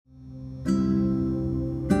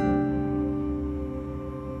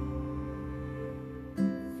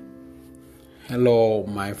Hello,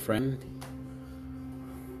 my friend.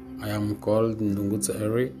 I am called Ndungutse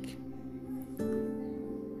Eric,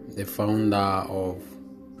 the founder of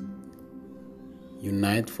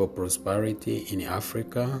Unite for Prosperity in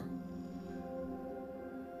Africa.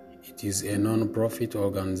 It is a non-profit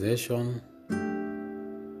organization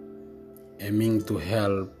aiming to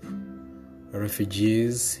help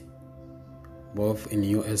refugees both in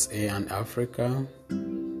USA and Africa,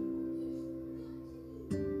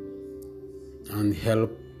 and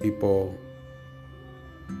help people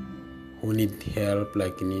who need help,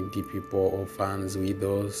 like needy people, orphans,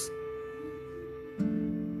 widows,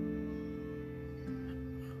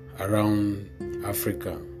 around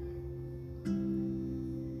Africa.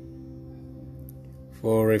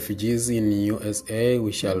 For refugees in USA,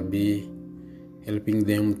 we shall be helping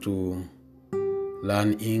them to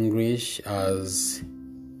learn English as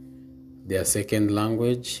their second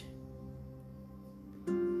language.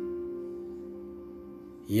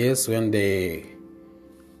 Yes, when they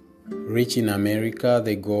reach in America,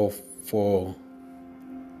 they go for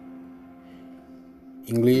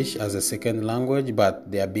English as a second language, but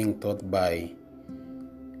they are being taught by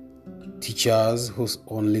teachers who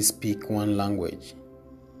only speak one language.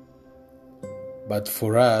 But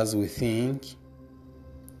for us, we think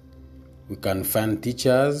we can find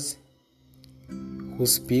teachers who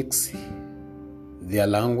speaks their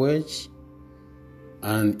language,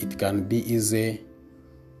 and it can be easy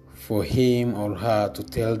for him or her to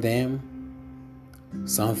tell them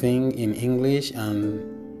something in English and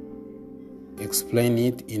explain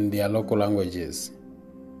it in their local languages.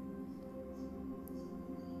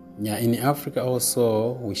 Yeah, in Africa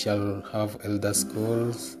also, we shall have elder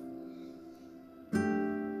schools,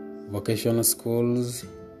 vocational schools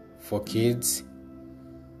for kids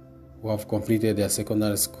who have completed their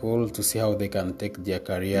secondary school to see how they can take their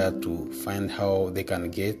career, to find how they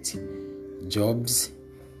can get jobs.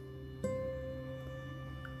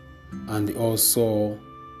 And also,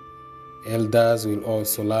 elders will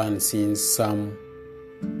also learn, since some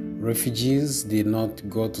refugees did not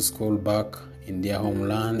go to school back in their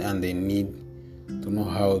homeland and they need to know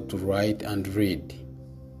how to write and read.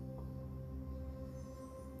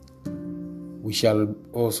 We shall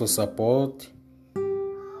also support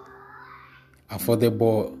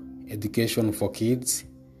affordable education for kids,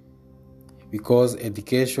 because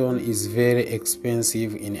education is very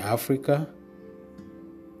expensive in Africa.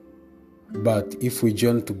 But if we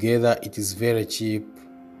join together, it is very cheap,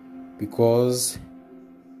 because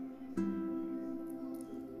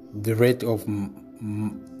the rate of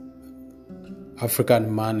African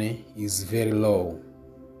money is very low.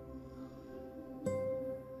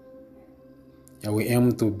 And we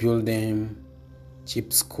aim to build them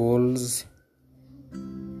cheap schools,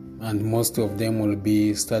 and most of them will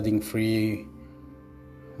be studying free,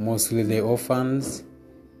 mostly the orphans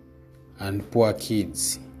and poor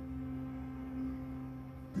kids.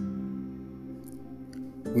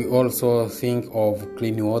 We also think of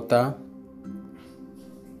clean water.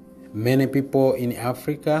 Many people in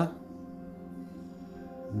Africa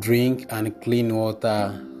drink unclean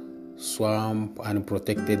water, swamp and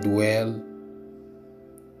protected well,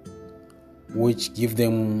 which give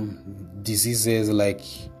them diseases like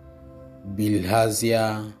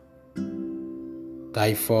bilharzia,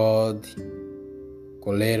 typhoid,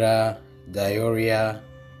 cholera, diarrhea,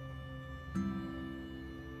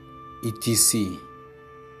 etc.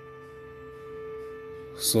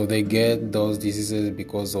 So they get those diseases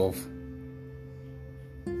because of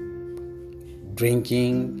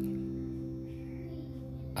drinking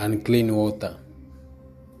unclean water.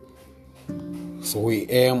 So we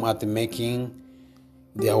aim at making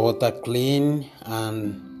their water clean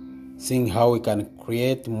and seeing how we can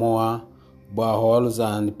create more boreholes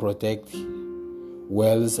and protect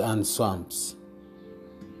wells and swamps.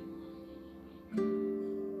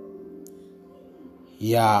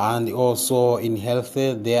 Yeah, and also in health,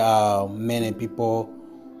 there are many people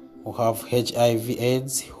who have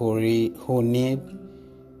HIV/AIDS who need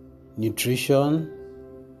nutrition,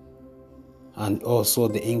 and also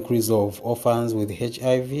the increase of orphans with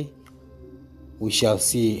HIV. We shall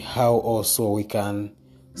see how also we can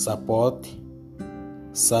support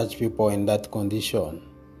such people in that condition.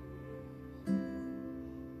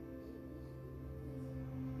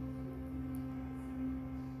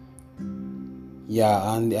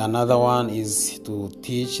 Yeah, and another one is to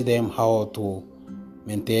teach them how to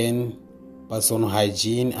maintain personal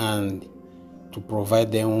hygiene and to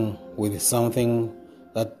provide them with something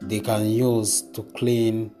that they can use to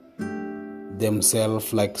clean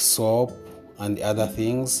themselves, like soap and other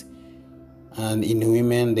things. And in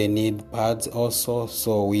women, they need pads also,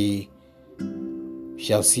 so we we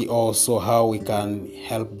shall see also how we can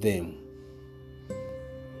help them.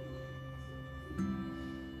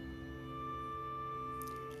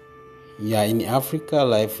 Yeah, in Africa,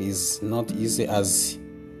 life is not easy as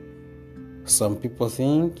some people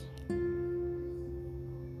think.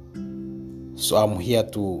 So I'm here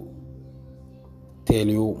to tell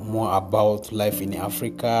you more about life in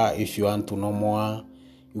Africa. If you want to know more,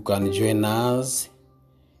 you can join us.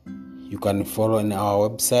 You can follow on our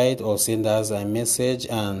website or send us a message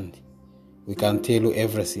and we can tell you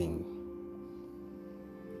everything.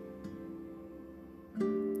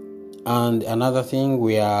 And another thing,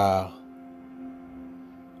 we are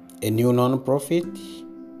a new non-profit.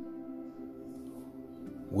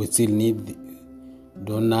 We still need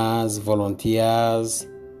donors, volunteers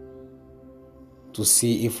to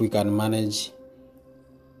see if we can manage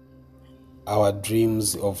our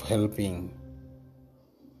dreams of helping.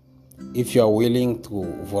 If you are willing to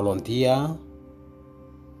volunteer,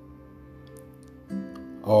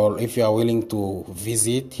 or if you are willing to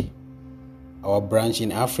visit our branch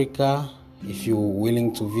in Africa, if you're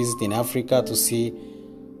willing to visit in Africa to see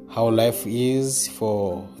how life is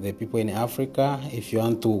for the people in Africa, if you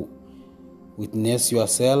want to witness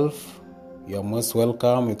yourself, you are most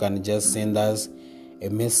welcome. You can just send us a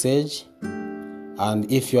message.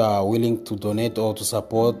 And if you are willing to donate or to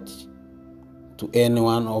support to any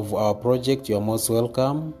one of our projects, you are most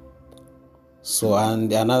welcome. So,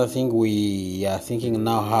 and another thing, we are thinking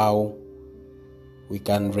now how we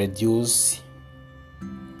can reduce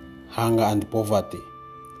hunger and poverty.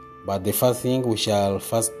 But the first thing, we shall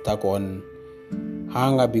first tackle on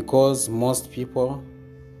hunger, because most people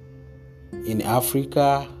in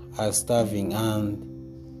Africa are starving,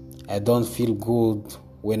 and I don't feel good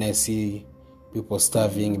when I see people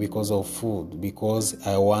starving because of food, because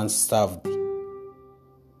I once starved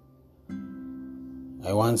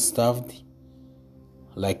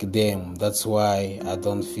like them. That's why I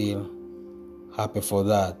don't feel happy for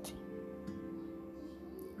that.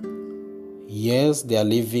 Yes, they are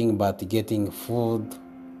living, but getting food,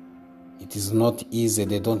 it is not easy.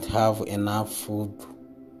 They don't have enough food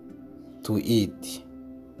to eat.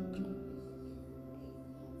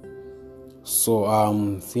 So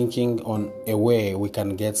I'm thinking on a way we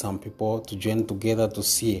can get some people to join together to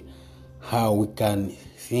see how we can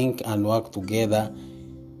think and work together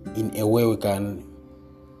in a way we can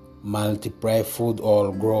multiply food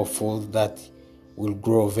or grow food that will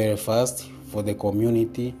grow very fast for the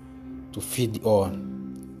community to feed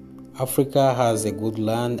on. Africa has a good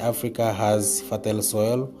land, Africa has fertile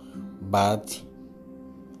soil, but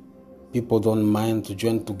people don't mind to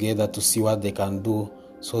join together to see what they can do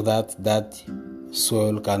so that that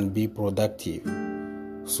soil can be productive.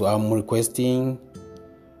 So I'm requesting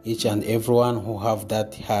each and everyone who have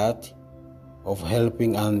that heart of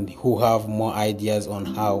helping and who have more ideas on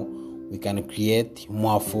how we can create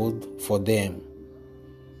more food for them.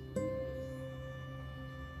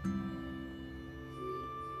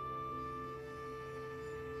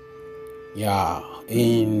 Yeah,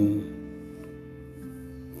 in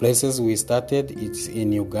places we started, it's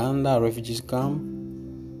in Uganda, refugee camp.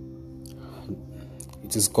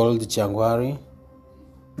 It is called Changwari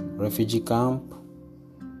refugee camp.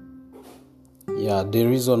 Yeah, the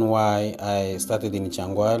reason why I started in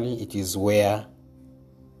Changwari, it is where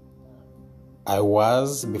I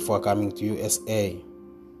was before coming to USA.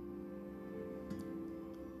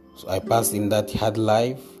 So I passed in that hard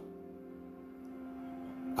life,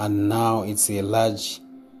 and now it's a large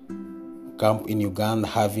camp in Uganda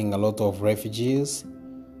having a lot of refugees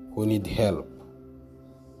who need help.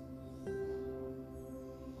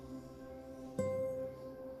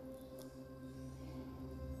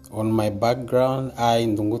 On my background, I,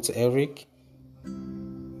 Ndungutse Eric,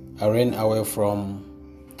 I ran away from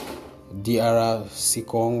DRC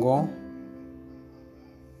Congo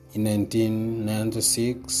in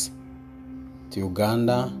 1996 to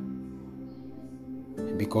Uganda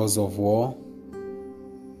because of war,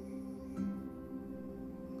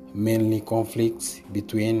 mainly conflicts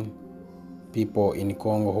between people in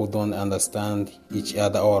Congo who don't understand each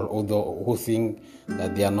other, or who think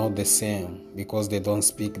that they are not the same because they don't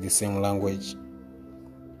speak the same language.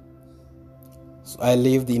 So I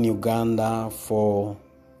lived in Uganda for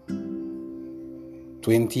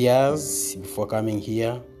 20 years before coming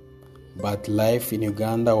here, but life in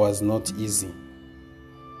Uganda was not easy.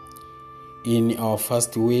 In our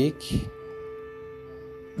first week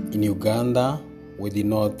in Uganda, we did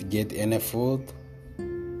not get any food.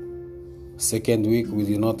 Second week, we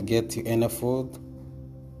did not get any food.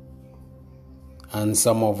 And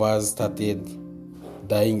some of us started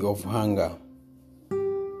dying of hunger.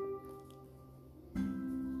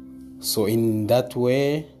 So in that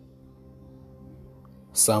way,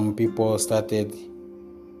 some people started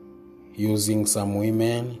using some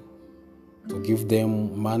women to give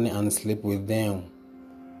them money and sleep with them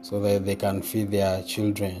so that they can feed their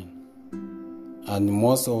children. And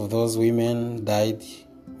most of those women died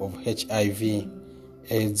of HIV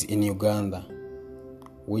AIDS in Uganda,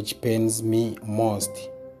 which pains me most.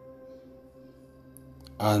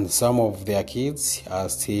 And some of their kids are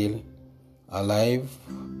still alive,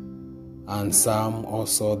 and some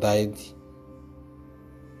also died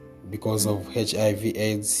because of HIV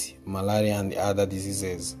AIDS, malaria, and other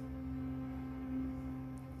diseases.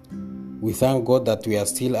 We thank God that we are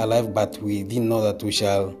still alive, but we didn't know that we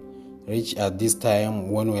shall reach at this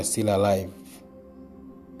time when we are still alive.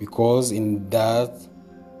 Because in that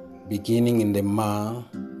beginning month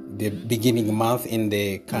in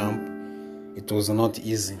the camp, it was not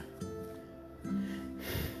easy.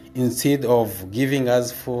 Instead of giving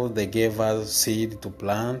us food, they gave us seed to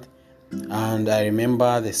plant. And I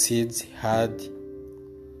remember the seeds had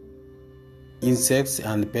insects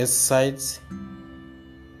and pesticides.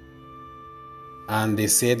 And they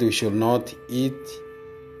said we should not eat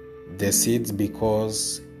the seeds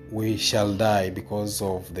because we shall die because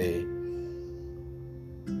of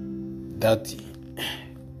that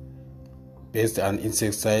pest and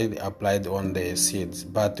insecticide applied on the seeds.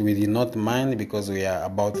 But we did not mind because we are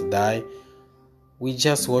about to die. We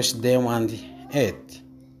just washed them and ate.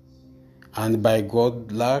 And by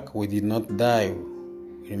God's luck, we did not die.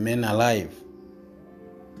 We remain alive.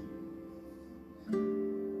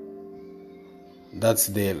 That's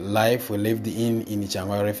the life we lived in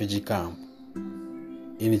Changwa refugee camp.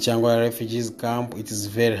 In Changwa refugees camp, it is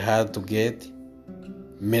very hard to get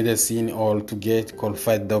medicine or to get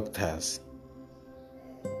qualified doctors.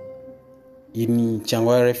 In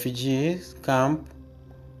Changwa refugees camp,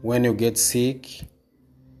 when you get sick,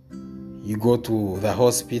 you go to the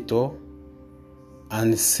hospital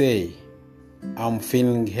and say, I'm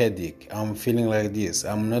feeling headache, I'm feeling like this,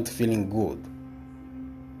 I'm not feeling good.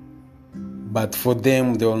 But for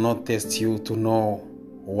them, they will not test you to know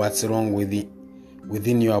what's wrong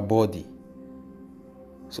within your body.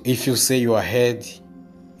 So if you say your head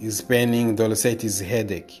is paining, they'll say it is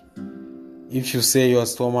headache. If you say your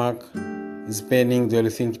stomach is paining, they'll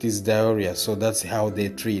think it is diarrhea. So that's how they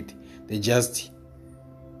treat. They just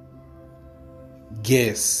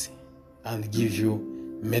guess and give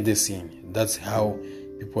you medicine. That's how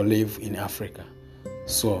people live in Africa.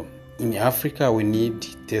 So in Africa, we need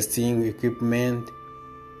testing equipment,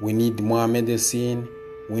 we need more medicine,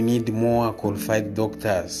 we need more qualified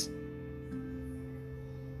doctors.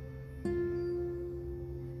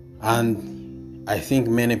 And I think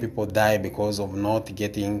many people die because of not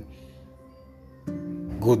getting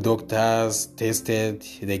good doctors tested.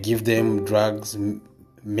 They give them drugs,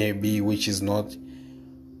 maybe, which is not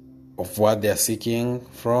of what they are seeking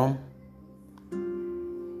from.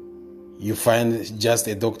 You find just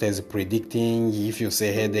a doctor is predicting, if you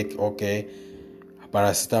say headache, okay,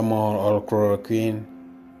 paracetamol or chloroquine.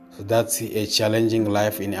 So that's a challenging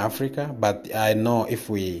life in Africa. But I know if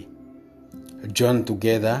we join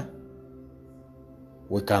together,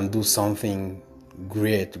 we can do something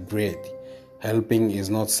great. Helping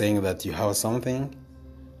is not saying that you have something.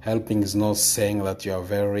 Helping is not saying that you are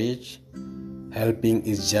very rich. Helping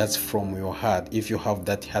is just from your heart. If you have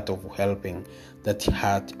that heart of helping, that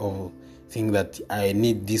heart of think that I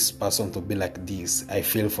need this person to be like this, I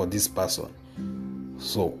feel for this person.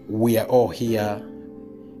 So we are all here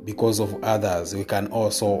because of others. We can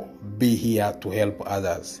also be here to help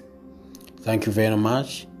others. Thank you very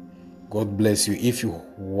much. God bless you. If you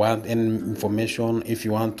want any information, if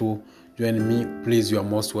you want to join me, please, you are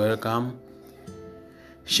most welcome.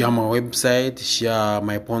 Share my website, share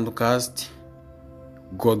my podcast.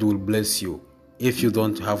 God will bless you. If you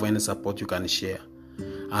don't have any support, you can share.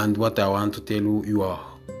 And what I want to tell you, you are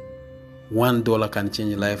 $1 can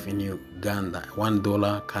change life in Uganda.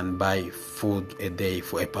 $1 can buy food a day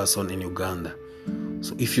for a person in Uganda.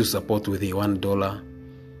 So if you support with the $1,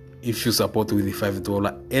 if you support with the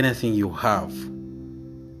 $5, anything you have,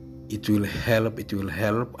 it will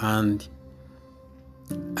help. And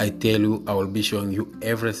I tell you, I will be showing you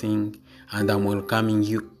everything, and I'm welcoming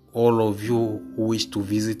you, all of you who wish to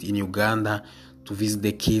visit in Uganda, to visit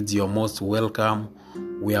the kids. You're most welcome.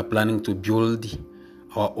 We are planning to build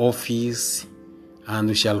our office, and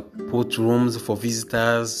we shall put rooms for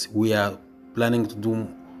visitors. We are planning to do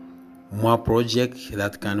more projects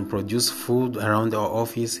that can produce food around our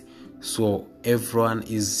office, so everyone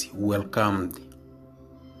is welcomed.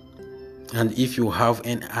 And if you have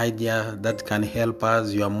an idea that can help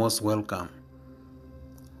us, you are most welcome.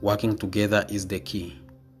 Working together is the key.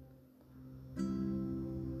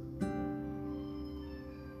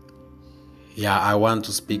 I want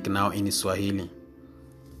to speak now in Swahili.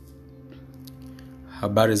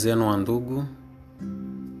 Habari zenu wa ndugu.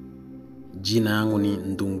 Jina yangu ni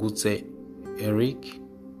Ndungutse Eric,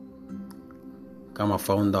 kama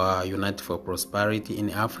founder wa Unite for Prosperity in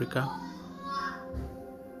Africa.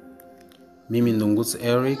 Mimi Ndungutse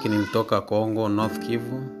Eric nilitoka Kongo, North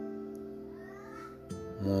Kivu,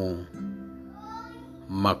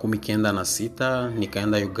 1996.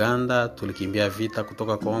 Nikaenda Uganda, tulikimbia vita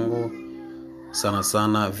kutoka Kongo,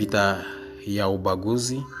 sana vita ya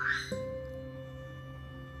ubaguzi.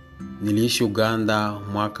 Niliishi Uganda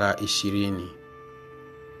mwaka 20.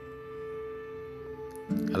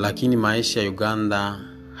 Lakini maisha ya Uganda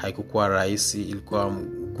haikuwa rahisi, ilikuwa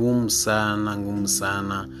ngumu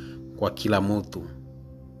sana kwa kila mtu.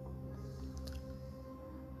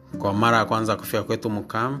 Kwa mara ya kwanza kufika kwetu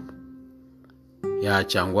mkamp ya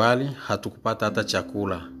Changwali, hatukupata hata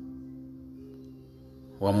chakula.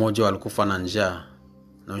 Wamoja walikufa na njaa,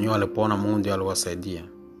 na wenyewe walipona, Mungu ndiye aliwasaidia.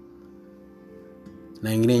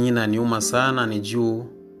 Na ingine nyingine niuma sana ni juu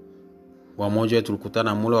wamoja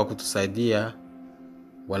tulikutana mule wa kutusaidia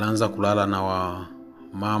walianza kulala na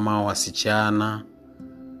mama wasichana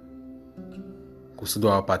kusudi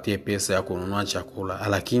wapatie pesa ya kununua chakula.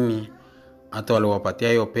 Lakini hata waliwapatia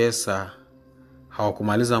hiyo pesa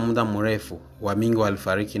hawakumaliza muda mrefu, wamingi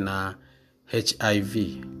walifariki na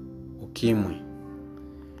HIV, ukimwi.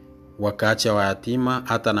 Wakaacha wayatima,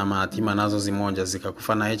 hata na mayatima nazo zimoja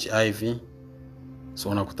zikakufa na HIV. So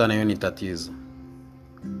unakutana hiyo ni tatizo.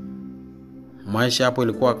 Maisha hapo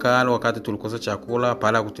ilikuwa kali wakati tulikosa chakula.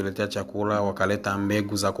 Pala kutuletea chakula wakaleta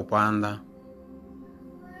mbegu za kupanda,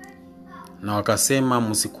 na wakasema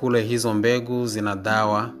msikule hizo mbegu, zina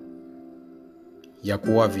dawa ya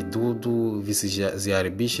kuua vidudu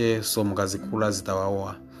visiziharibishe, so mkazikula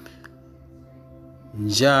zitawaua.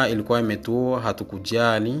 Njaa ilikuwa imetua,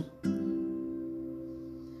 hatukujali,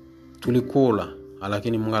 tulikula,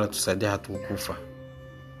 lakini Mungu alitusaidia, hatukufa.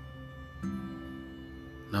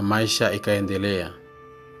 Na maisha ikaendelea.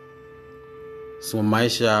 So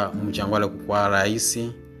maisha Mchangwali kukuwa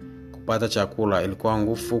rahisi, kupata chakula ilikuwa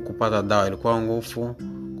ngufu, kupata dawa ilikuwa ngufu,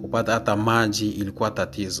 kupata hata maji ilikuwa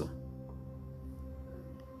tatizo.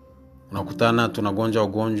 Unakutana tunagonjwa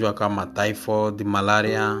ugonjwa kama typhoid,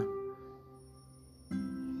 malaria,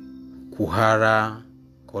 kuhara,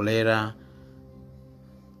 kolera,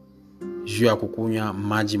 juu ya kukunywa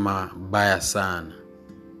maji mabaya sana.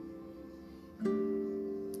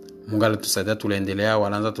 Mungu alitusaidia, tuliendelea,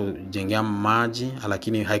 walianza tujengea maji,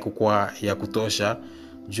 lakini haikuwa ya kutosha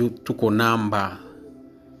juu tuko namba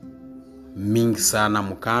mingi sana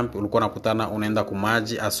mkampi. Ulikuwa unakutana unaenda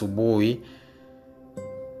kumaji asubuhi,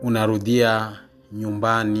 unarudia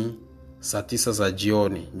nyumbani saa 9 za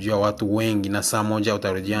jioni juu ya watu wengi, na saa 1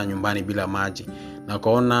 utarudia nyumbani bila maji. Na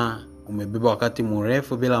kaona umebeba wakati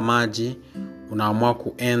mrefu bila maji, unaamua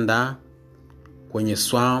kuenda kwenye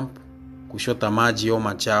swamp kushota maji yo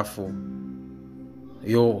machafu.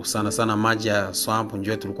 Yo sana maji ya swamp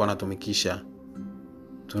ndio tulikuwa natumikisha.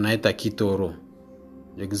 Tunaita kitoro.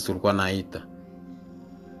 Ndio tulikuwa naita.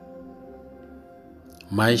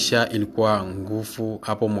 Maisha ilikuwa ngufu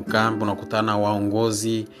hapo mkambi. Unakutana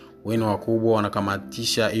waongozi wenu wakubwa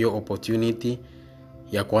wanakamatisha hiyo opportunity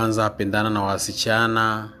ya kwanza pendana na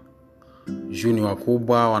wasichana. Juni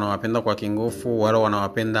wakubwa wanawapenda kwa kingofu, wale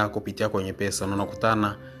wanawapenda kupitia kwenye pesa. Na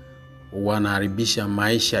unakutana wanaharibisha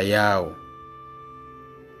maisha yao.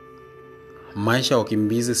 Maisha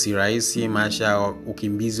ukimbizi si rahisi. Maisha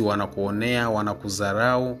ukimbizi wanakuonea,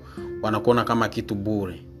 wanakudharau, wanakuona kama kitu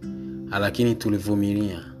bure. Lakini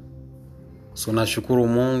tulivumilia. So nashukuru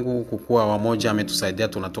Mungu kukua wamoja ametusaidia,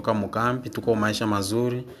 tunatoka mkampi, tuko maisha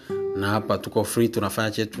mazuri, na hapa tuko free,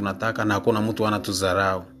 tunafanya chetu tunataka, na hakuna mtu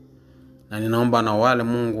anatudharau. Na ninaomba na wale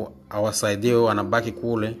Mungu awasaidie wanabaki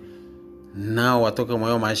kule, nao watoke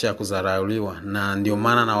moyo maisha ya kudharauliwa. Na ndio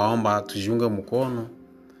maana nawaomba tujiunge mkono,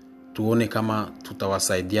 tuone kama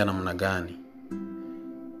tutawasaidia namna gani.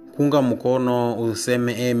 Kuunga mkono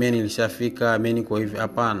useme mimi nilishafika, mimi niko hivi,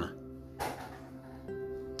 hapana.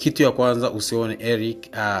 Kitu ya kwanza usione Eric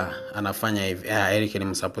anafanya hivi, Eric ni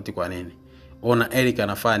msupport kwa nini? Ona Eric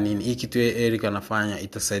anafanya nini? Hii kitu Eric anafanya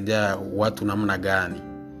itasaidia watu namna gani?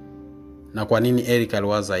 Na kwa nini Eric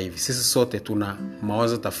aliwaza hivi? Sisi sote tuna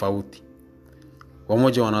mawazo tofauti.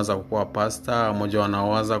 Wamoja wanawaza kuwa pastor, wamoja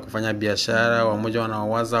wanawaza kufanya biashara, wamoja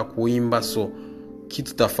wanawaza kuimba. So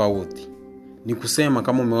kitu tofauti. Ni kusema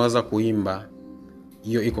kama umewaza kuimba,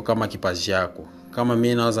 hiyo iko kama kipaji yako. Kama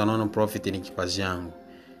mimi nawaza non profit ni kipaji yangu.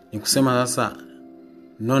 Ni kusema sasa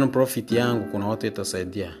non profit yangu kuna watu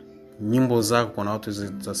itasaidia. Nyimbo zako kuna watu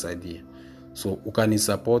zitasaidia. So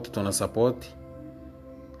ukanisupport, tunasupport.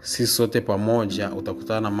 sisi sote pamoja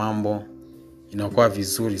utakutana na mambo inakuwa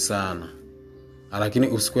vizuri sana. Lakini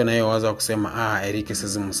usikuwe na hiyo wazo kusema Eric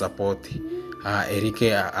siwezi msupport, Eric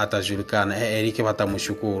atajulikana, Eric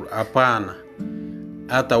watamshukuru. Hapana.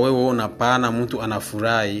 Hata wewe unapana mtu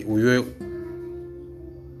anafurahi, uwe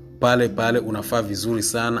pale unafaa vizuri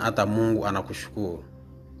sana, hata Mungu anakushukuru.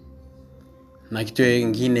 Na kitu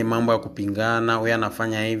kingine, mambo ya kupingana, wewe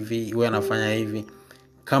anafanya hivi, wewe anafanya hivi.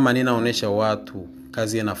 Kama ninaonesha watu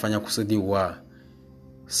kazi yanafanya kusudi wa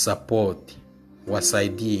support,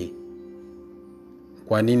 wasaidie,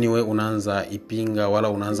 kwa nini wewe unaanza ipinga wala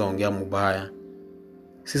unaanza ongea mbaya?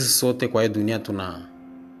 Sisi sote kwa hii dunia tuna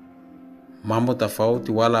mambo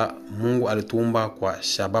tofauti, wala Mungu alituumba kwa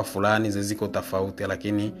shabaha fulani ziziko tofauti,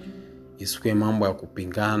 lakini isikuwe mambo ya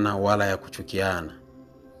kupingana wala ya kuchukiana.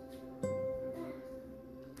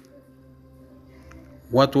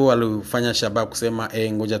 Watu walifanya shabaha kusema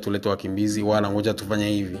ngoja tulete wakimbizi wala ngoja tufanye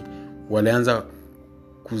hivi, walianza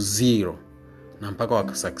kuzero na mpaka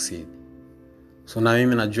wakasucceed. So na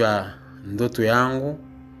mimi najua ndoto yangu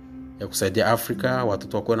ya kusaidia Afrika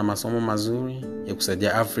watoto wakuwe na masomo mazuri, ya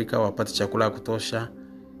kusaidia Afrika wapate chakula ya kutosha,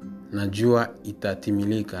 najua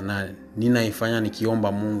itatimilika, na ninaifanya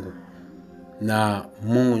nikiomba Mungu, na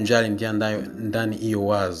Mungu njali ndiye ndani hiyo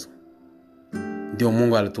wazo. Ndio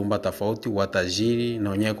Mungu alituumba tofauti, watajiri na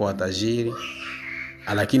wenyewe kwa watajiri,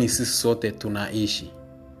 lakini sisi sote tunaishi.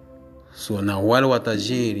 So na wale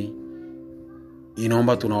watajiri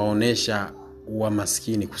inaomba tunawaonesha wa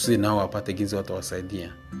maskini kusudi nao wapate gizi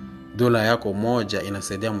watawasaidia. Dola yako moja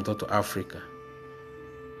inasaidia mtoto Afrika.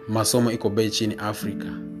 Masomo iko bei chini Afrika,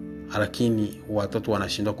 lakini watoto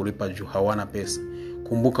wanashindwa kulipa juu hawana pesa.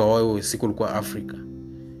 Kumbuka wewe siku ulikuwa Afrika,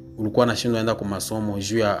 ulikuwa unashindwa enda kwa masomo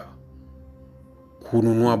juu ya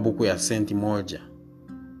kununua buku ya senti moja,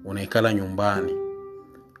 unaikala nyumbani.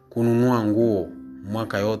 Kununua nguo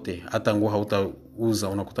mwaka yote, hata nguo hautauza,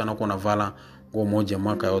 unakutana uko unavala nguo moja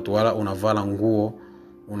mwaka yote, wala unavala nguo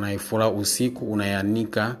unaifua usiku,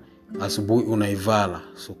 unayanika asubuhi unaivala.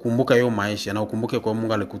 So kumbuka hiyo maisha, na ukumbuke kwa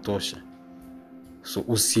Mungu alikutosha. So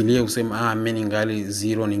usilie useme mimi ningali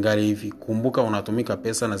zero, ningali hivi. Kumbuka unatumika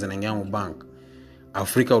pesa na zinaingia mu bank.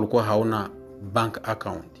 Afrika ulikuwa hauna bank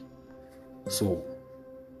account. So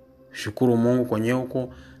shukuru Mungu kwenye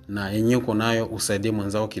huko, na yenye uko nayo usaidie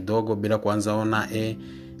mwenzao kidogo, bila kuanza ona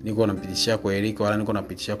niko napitishia kwa Eric wala niko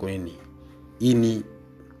napitishia kwa nini. Hii ni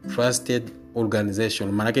trusted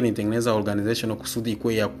organization. Maana yake nitengeneza organization kusudi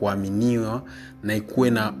ikuwe ya kuaminiwa, na ikuwe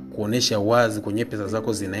na kuonesha wazi kwenye pesa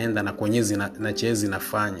zako zinaenda na kwenye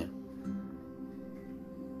zinafanya.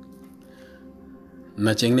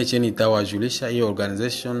 Na chengine cheni itawajulisha hiyo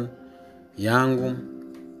organization yangu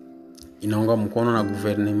inaunga mkono na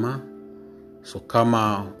gouvernement. So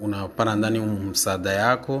kama unapata ndani msaada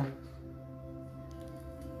yako,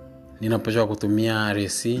 ninapaswa kutumia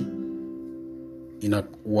resi.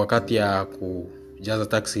 Wakati ya kujaza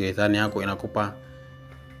tax return yako inakupa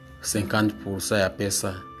 50% ya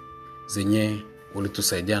pesa zenye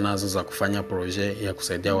ulitusaidia nazo za kufanya projet ya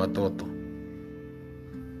kusaidia watoto.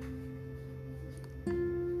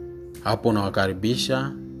 Hapo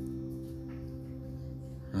nawakaribisha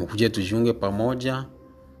mkuje tujiunge pamoja,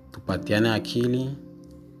 tupatiane akili,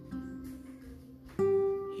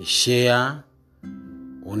 share,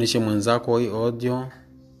 oneshe mwenzako hii audio.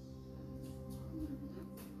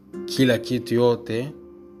 Kila kitu yote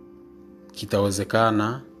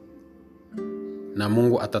kitawezekana, na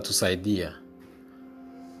Mungu atatusaidia.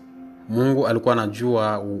 Mungu alikuwa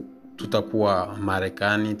anajua tutakuwa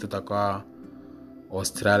Marekani, tutakuwa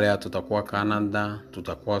Australia, tutakuwa Canada,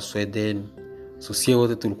 tutakuwa Sweden. So sisi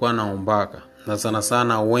wote tulikuwa naombaka, na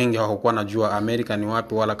sana wengi hawakuwa najua Amerika ni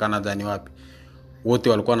wapi wala Canada ni wapi. Wote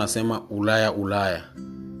walikuwa nasema Ulaya.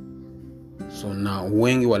 So na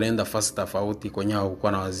wengi walienda fasi tofauti kwenye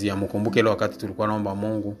hawakuwa na wazia. Mkumbuke ile wakati tulikuwa naomba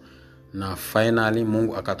Mungu, na finally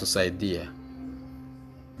Mungu akatusaidia.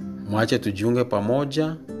 Mwache tujiunge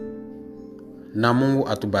pamoja, na Mungu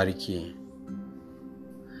atubarikie.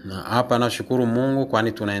 Na hapa nashukuru Mungu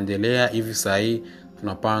kwani tunaendelea hivi sahi.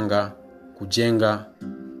 Tunapanga kujenga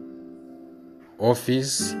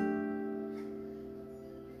office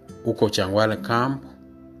uko Changwale camp,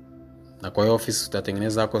 na kwa hiyo office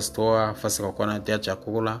tutatengeneza kwa store fasi kwa kunatia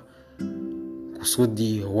chakula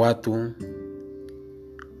kusudi watu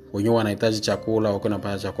wenyewe wanahitaji chakula wako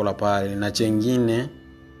napata chakula pale. Na chengine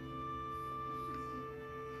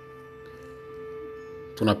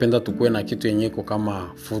tunapenda tukue na kitu yenyeko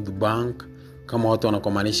kama food bank. Kama watu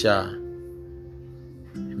wanakomanisha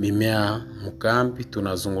mimea mkambi,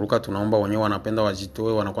 tunazunguruka tunaomba wenyewe wanapenda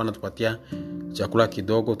wajitoe, wanakuwa natupatia chakula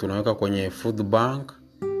kidogo, tunaweka kwenye food bank.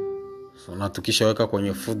 So na tukishaweka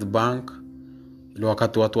kwenye food bank, ili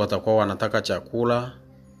wakati watu watakuwa wanataka chakula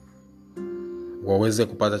waweze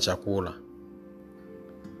kupata chakula.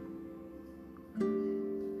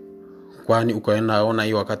 Kwani ukaona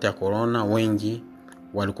hii wakati ya corona wengi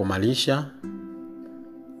walikomalisha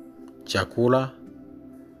chakula,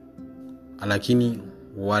 lakini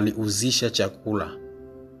waliuzisha chakula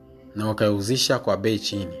na wakauzisha kwa bei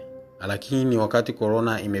chini. Lakini wakati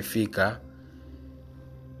corona imefika,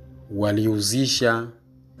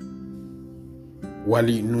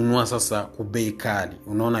 walinunua sasa kwa bei kali.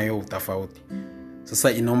 Unaona hiyo utofauti.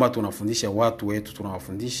 Sasa inaomba tunafundisha watu wetu,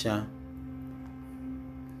 tunawafundisha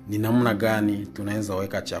ni namna gani tunaweza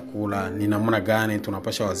weka chakula, ni namna gani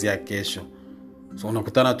tunapasha wazia kesho. So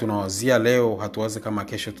unakutana tunawazia leo, hatuwaze kama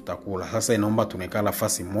kesho tutakula. Sasa inaomba tunekaa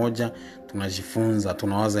nafasi moja, tunajifunza,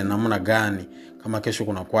 tunawaza namna gani kama kesho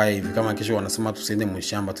kuna kwa hivi, kama kesho wanasema tusiende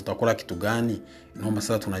mshamba, tutakula kitu gani? Inaomba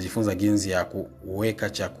sasa tunajifunza jinsi ya kuweka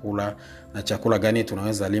chakula, na chakula gani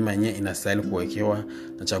tunaweza lima yenyewe inastahili kuwekewa,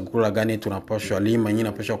 na chakula gani tunapaswa lima yenyewe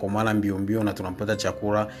inapaswa komala mbio na tunapata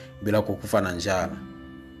chakula bila kukufa na njaa.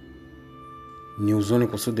 Ni huzuni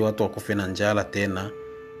kusudi watu wakufe na njaa tena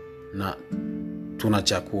na tuna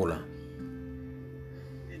chakula.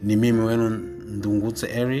 Ni mimi wenu Ndungutse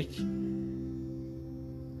Eric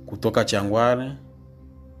kutoka Changware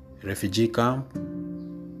refugee camp.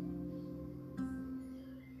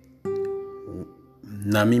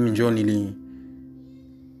 Na mimi ndio nili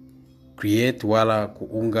create wala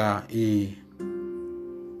kuunga hii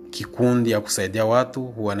kikundi ya kusaidia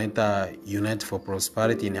watu wanaita Unite for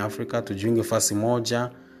Prosperity in Africa. Tujiunge fasi moja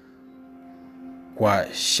kwa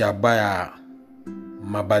shabaha ya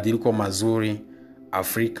mabadiliko mazuri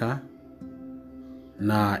Afrika,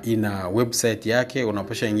 na ina website yake.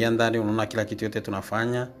 Unaposha ingia ndani unaona kila kitu yote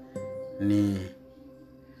tunafanya. Ni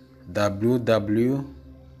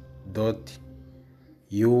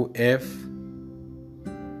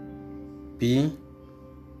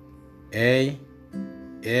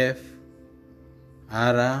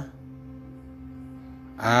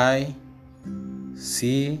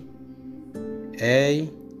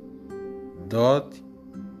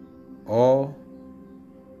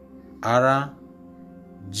UFPAFRICA.org.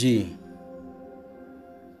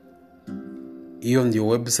 Hiyo ndio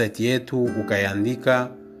website yetu. Ukaiandika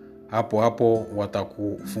hapo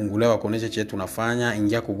watakufungulia wakuonesha chetu tunafanya.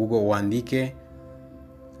 Ingia ku Google uandike,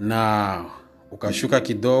 na ukashuka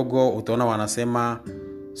kidogo utaona wanasema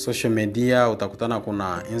social media. Utakutana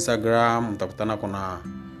kuna Instagram, utakutana kuna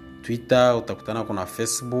Twitter, utakutana kuna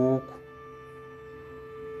Facebook.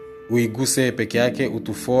 Uiguse peke yake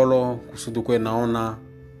utufollow kusudi kwa naona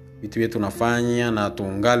vitu vyetu tunafanya na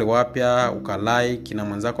tuungali wapya. Ukalike na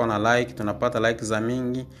mwenzako ana like, tunapata like za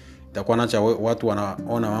mingi. Itakuwa nacha watu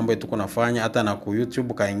wanaona mambo yetu tunafanya. Hata na ku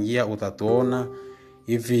YouTube kaingia utatuona.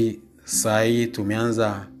 Hivi sai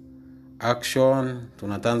tumeanza action,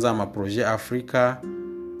 tunatanza maprojet Afrika,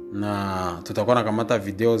 na tutakuwa na kamata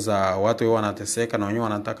video za watu wao wanateseka na wenyewe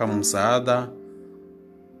wanataka msaada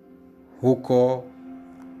huko,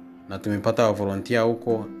 na tumepata wa volunteer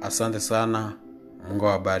huko. Asante sana, Mungu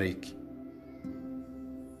awabariki.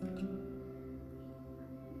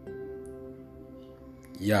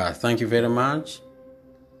 Yeah, thank you very much.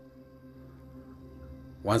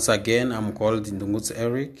 Once again, I'm called Ndungutse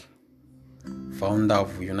Eric, founder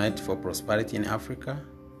of Unite for Prosperity in Africa.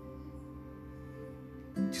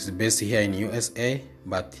 It is based here in USA,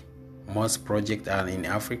 but most projects are in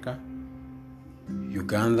Africa.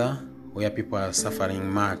 Uganda, where people are suffering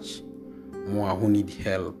much more, who need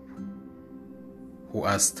help, who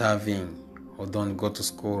are starving, who don't go to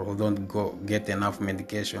school, who don't get enough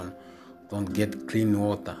medication, don't get clean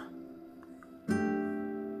water.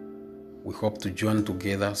 We hope to join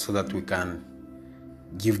together so that we can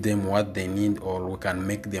give them what they need, or we can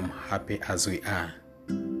make them happy as we are.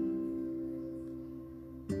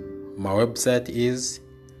 My website is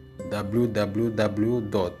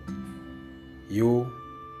www.ufpafrica.org.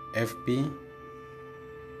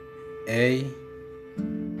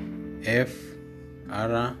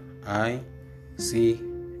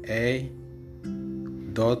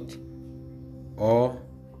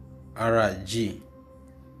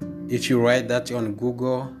 If you write that on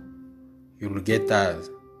Google, you'll get us.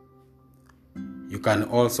 You can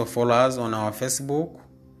also follow us on our Facebook,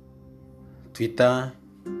 Twitter,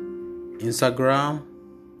 Instagram,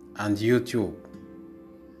 and YouTube.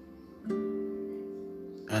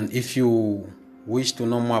 And if you wish to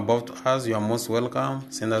know more about us, you are most welcome.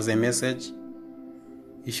 Send us a message.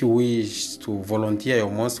 If you wish to volunteer, you're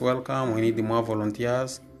most welcome. We need more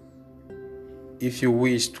volunteers. If you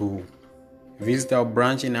wish to visit our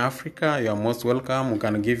branch in Africa, you are most welcome. We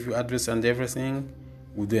can give you address and everything.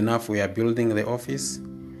 Good enough, we are building the office.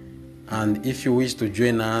 And if you wish to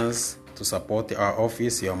join us to support our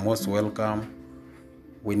office, you are most welcome.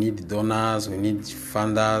 We need donors, we need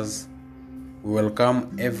funders. We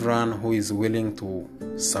welcome everyone who is willing to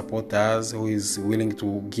support us, who is willing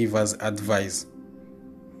to give us advice.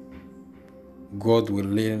 God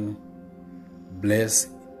will bless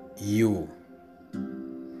you.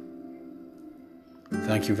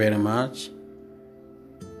 Thank you very much.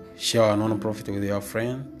 Share our non-profit with your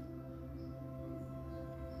friend.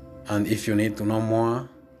 And if you need to know more,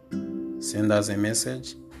 send us a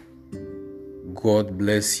message. God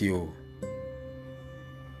bless you.